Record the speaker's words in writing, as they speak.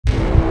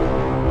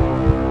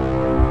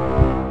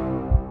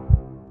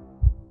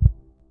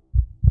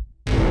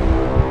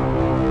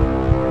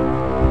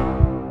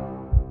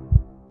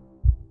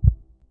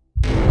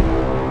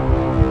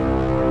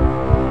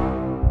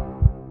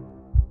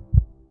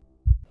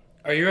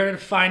Are you ready to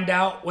find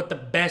out what the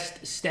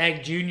best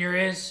Stagg Junior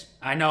is?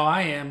 I know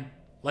I am.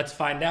 Let's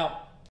find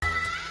out.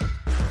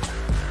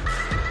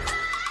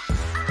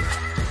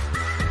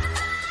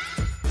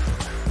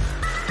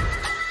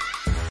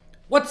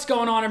 What's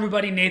going on,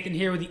 everybody? Nathan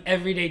here with the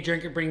Everyday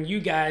Drinker, bringing you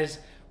guys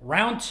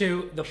round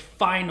two, the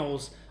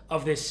finals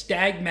of this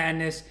Stagg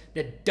madness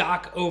that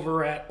Doc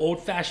over at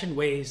Old Fashioned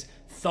Ways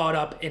thought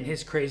up in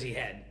his crazy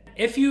head.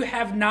 If you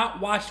have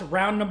not watched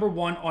round number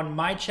one on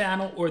my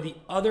channel or the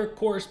other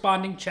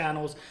corresponding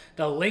channels,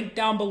 the link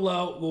down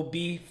below will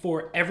be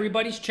for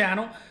everybody's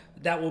channel.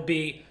 That will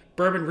be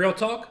Bourbon Real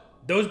Talk,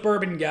 those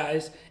bourbon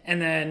guys, and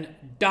then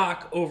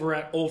Doc over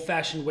at Old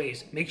Fashioned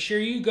Ways. Make sure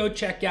you go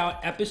check out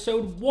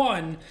episode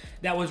 1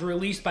 that was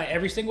released by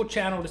every single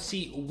channel to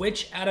see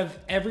which out of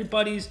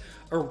everybody's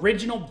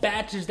original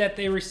batches that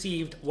they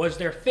received was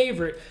their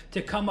favorite to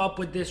come up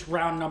with this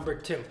round number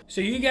 2.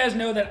 So you guys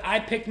know that I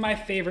picked my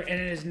favorite, and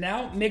it is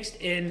now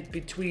mixed in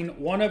between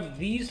one of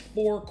these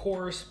 4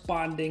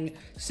 corresponding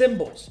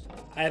symbols.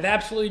 I have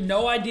absolutely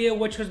no idea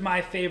which was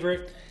my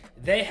favorite.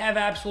 They have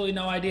absolutely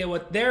no idea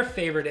what their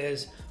favorite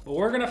is, but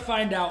we're gonna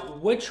find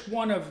out which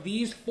one of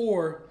these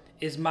 4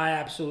 is my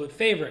absolute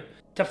favorite.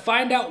 To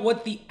find out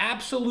what the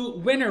absolute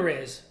winner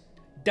is,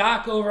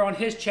 Doc over on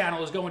his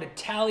channel is going to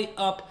tally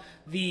up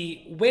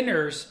the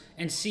winners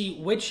and see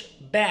which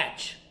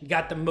batch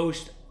got the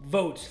most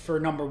votes for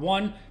number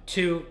 1,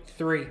 2,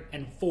 3,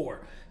 and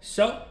 4.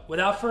 So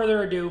without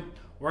further ado,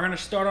 we're gonna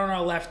start on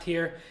our left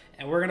here,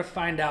 and we're gonna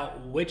find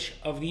out which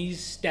of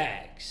these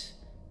Staggs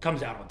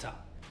comes out on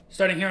top.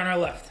 Starting here on our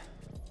left.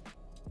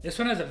 This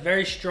one has a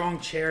very strong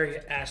cherry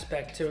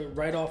aspect to it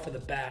right off of the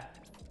bat.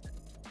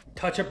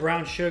 Touch of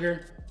brown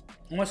sugar.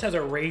 Almost has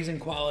a raisin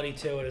quality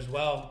to it as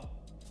well.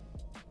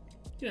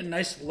 Get a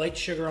nice light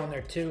sugar on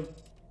there too.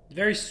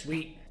 Very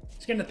sweet.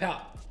 Let's get in the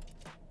palate.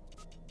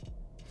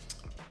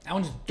 That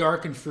one's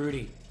dark and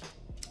fruity.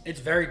 It's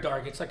very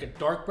dark. It's like a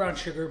dark brown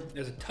sugar.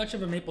 There's a touch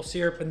of a maple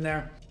syrup in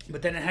there,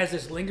 but then it has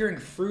this lingering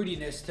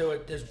fruitiness to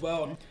it as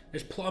well.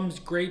 There's plums,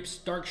 grapes,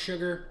 dark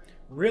sugar.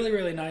 Really,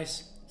 really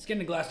nice. Let's get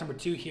into glass number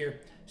 2 here.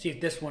 See if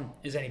this one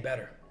is any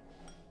better.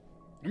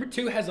 Number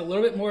 2 has a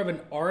little bit more of an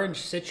orange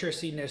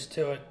citrusiness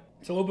to it.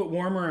 It's a little bit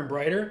warmer and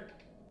brighter,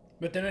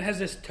 but then it has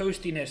this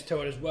toastiness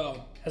to it as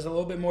well. Has a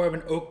little bit more of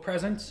an oak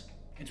presence.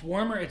 It's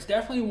warmer. It's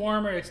definitely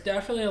warmer. It's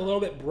definitely a little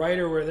bit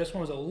brighter, where this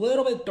one was a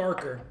little bit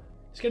darker.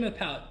 Let's get into the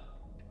palate.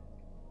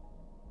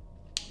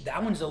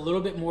 That one's a little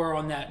bit more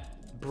on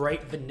that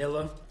bright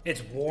vanilla.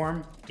 It's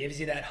warm. Gives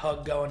you that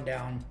hug going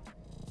down.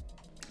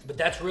 But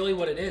that's really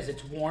what it is.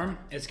 It's warm.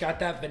 It's got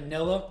that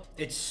vanilla.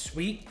 It's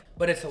sweet,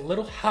 but it's a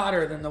little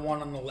hotter than the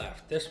one on the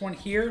left. This one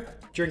here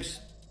drinks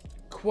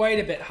quite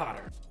a bit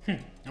hotter.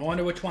 I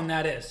wonder which one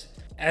that is.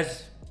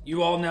 As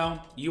you all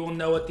know, you will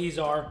know what these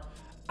are.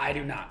 I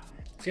do not.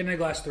 Let's get into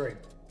glass 3.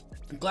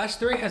 Glass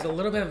 3 has a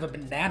little bit of a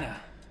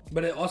banana,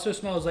 but it also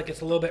smells like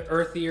it's a little bit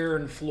earthier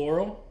and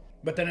floral,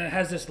 but then it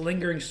has this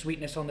lingering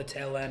sweetness on the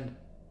tail end.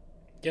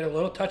 Get a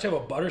little touch of a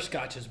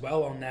butterscotch as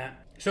well on that.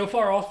 So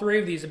far, all 3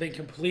 of these have been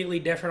completely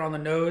different on the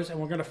nose, and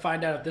we're gonna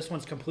find out if this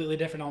one's completely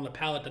different on the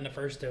palate than the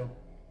first 2.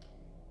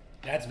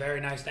 That's very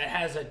nice. That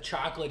has a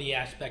chocolatey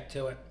aspect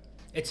to it.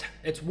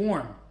 It's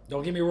warm.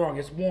 Don't get me wrong,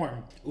 it's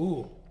warm.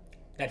 Ooh,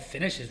 that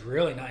finish is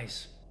really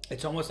nice.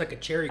 It's almost like a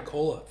cherry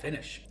cola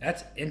finish.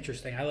 That's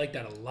interesting. I like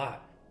that a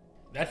lot.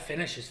 That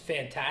finish is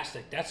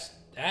fantastic.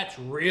 That's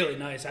really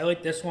nice. I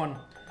like this one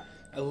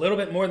a little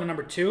bit more than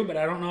number 2, but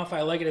I don't know if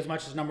I like it as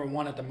much as number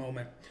 1 at the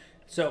moment.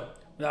 So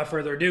without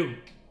further ado,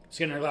 let's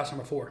get into glass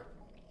number 4.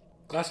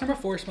 Glass number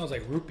 4 smells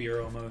like root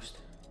beer almost.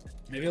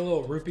 Maybe a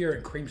little root beer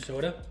and cream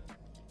soda.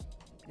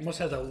 Almost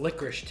has a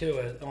licorice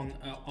too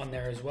on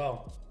there as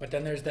well. But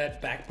then there's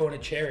that backbone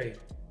of cherry.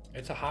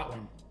 It's a hot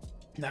one.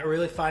 Not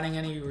really finding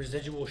any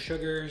residual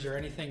sugars or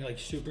anything like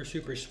super,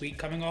 super sweet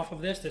coming off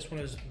of this. This one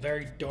is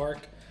very dark,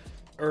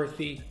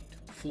 earthy,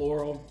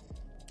 floral.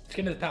 Let's get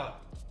into the palate.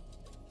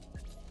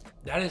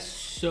 That is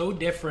so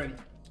different,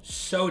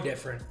 so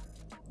different.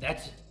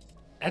 That's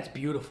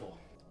beautiful.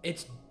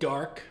 It's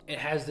dark. It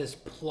has this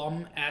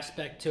plum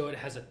aspect to it. It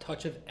has a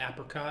touch of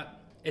apricot.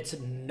 It's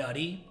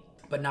nutty,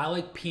 but not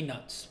like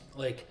peanuts,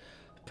 like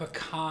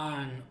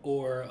pecan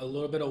or a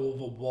little bit of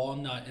a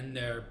walnut in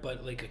there,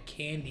 but like a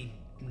candied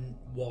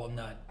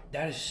walnut.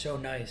 That is so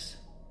nice.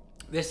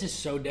 This is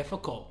so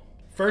difficult.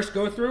 First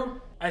go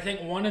through, I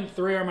think 1 and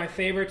 3 are my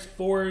favorites.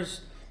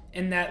 4's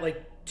in that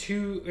like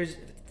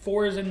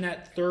 4 is in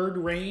that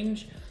 3rd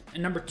range,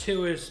 and number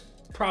 2 is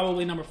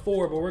probably number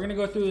 4, but we're gonna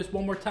go through this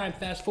one more time,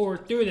 fast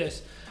forward through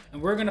this,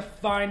 and we're gonna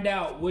find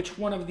out which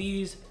one of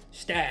these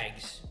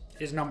Staggs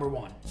is number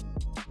 1.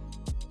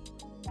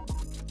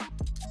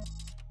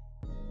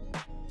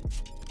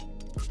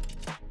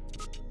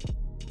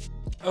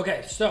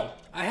 Okay, so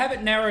I have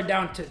it narrowed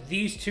down to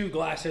these 2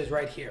 glasses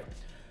right here.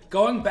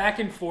 Going back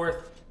and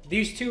forth,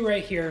 these 2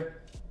 right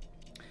here,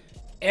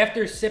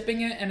 after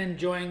sipping it and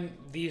enjoying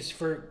these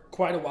for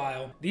quite a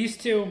while, these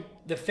 2,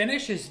 the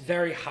finish is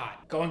very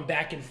hot. Going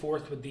back and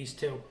forth with these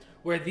 2.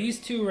 Where these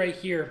two right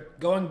here,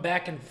 going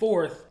back and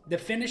forth, the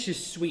finish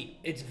is sweet.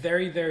 It's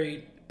very,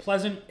 very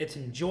pleasant. It's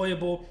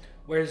enjoyable.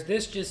 Whereas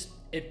this just,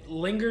 it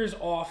lingers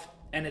off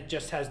and it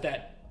just has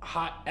that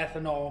hot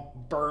ethanol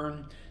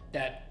burn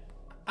that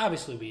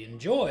obviously we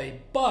enjoy,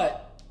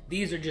 but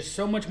these are just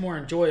so much more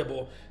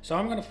enjoyable. So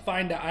I'm gonna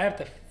find out, I have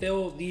to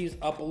fill these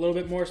up a little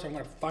bit more, so I'm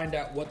gonna find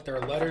out what their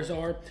letters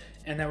are,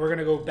 and then we're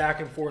gonna go back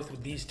and forth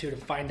with these two to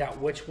find out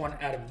which one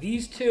out of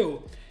these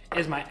two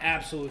is my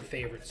absolute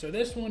favorite. So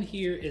this one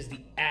here is the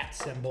 @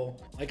 symbol.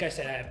 Like I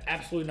said, I have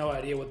absolutely no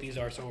idea what these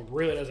are, so it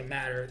really doesn't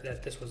matter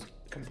that this was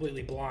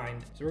completely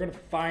blind. So we're gonna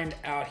find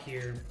out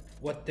here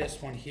what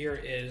this one here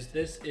is.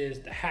 This is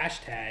the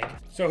hashtag.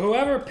 So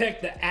whoever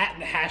picked the @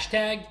 and the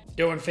hashtag,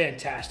 doing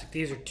fantastic.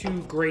 These are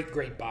two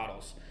great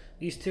bottles.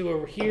 These two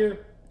over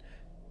here,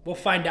 we'll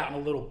find out in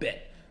a little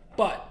bit.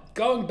 But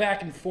going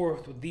back and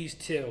forth with these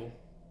two,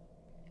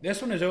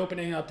 this one is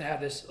opening up to have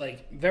this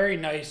like very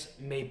nice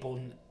maple.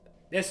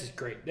 This is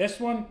great. This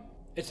one,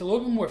 it's a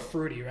little bit more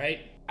fruity, right?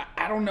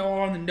 I don't know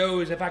on the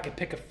nose if I could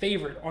pick a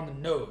favorite on the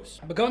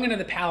nose. But going into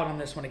the palate on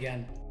this one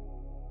again,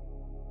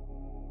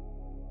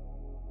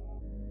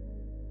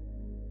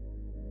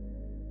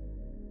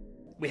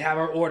 we have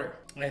our order.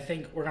 And I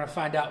think we're gonna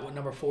find out what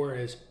number 4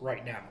 is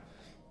right now.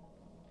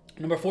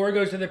 Number 4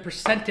 goes to the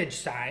percentage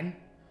sign.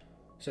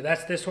 So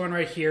that's this one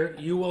right here.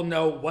 You will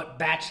know what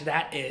batch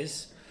that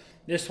is.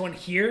 This one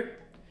here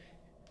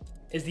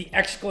is the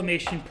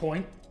exclamation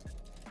point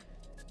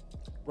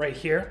right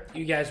here.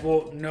 You guys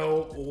will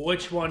know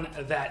which one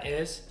that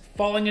is.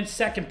 Falling in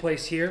second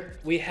place here,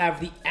 we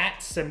have the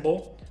 @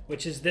 symbol,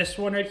 which is this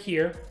one right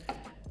here.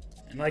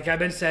 And like I've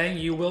been saying,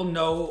 you will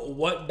know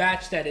what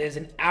batch that is.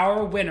 And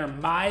our winner,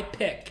 my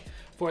pick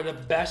for the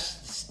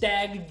best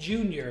Stagg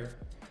Junior,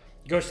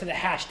 goes to the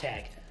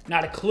hashtag.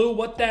 Not a clue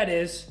what that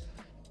is.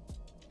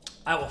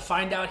 I will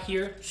find out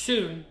here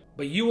soon.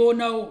 But you will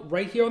know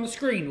right here on the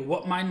screen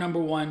what my number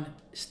 1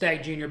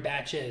 Stagg Junior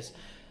batch is.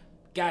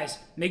 Guys,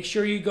 make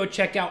sure you go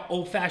check out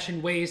Old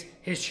Fashioned Ways.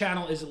 His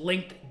channel is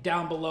linked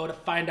down below to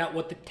find out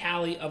what the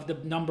tally of the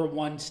number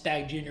 1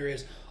 Stagg Junior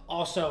is.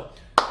 Also,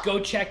 go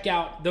check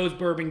out those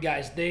bourbon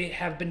guys. They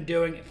have been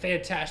doing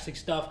fantastic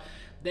stuff.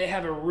 They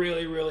have a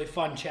really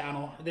fun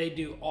channel. They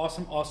do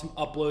awesome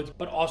uploads.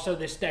 But also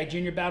this Stagg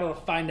Junior battle, to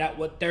find out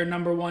what their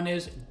number 1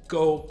 is,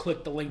 go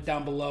click the link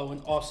down below,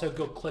 and also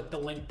go click the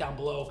link down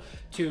below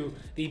to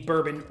the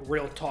Bourbon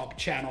Real Talk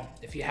channel.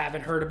 If you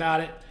haven't heard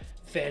about it,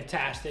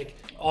 fantastic.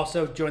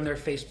 Also join their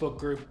Facebook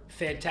group.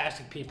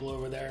 Fantastic people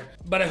over there.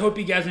 But I hope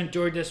you guys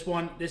enjoyed this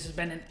one. This has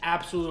been an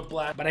absolute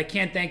blast. But I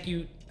can't thank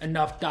you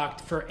enough,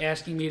 Doc, for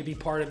asking me to be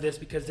part of this,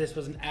 because this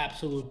was an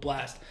absolute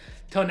blast.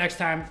 Till next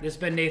time, this has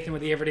been Nathan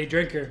with the Everyday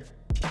Drinker.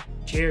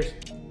 Cheers.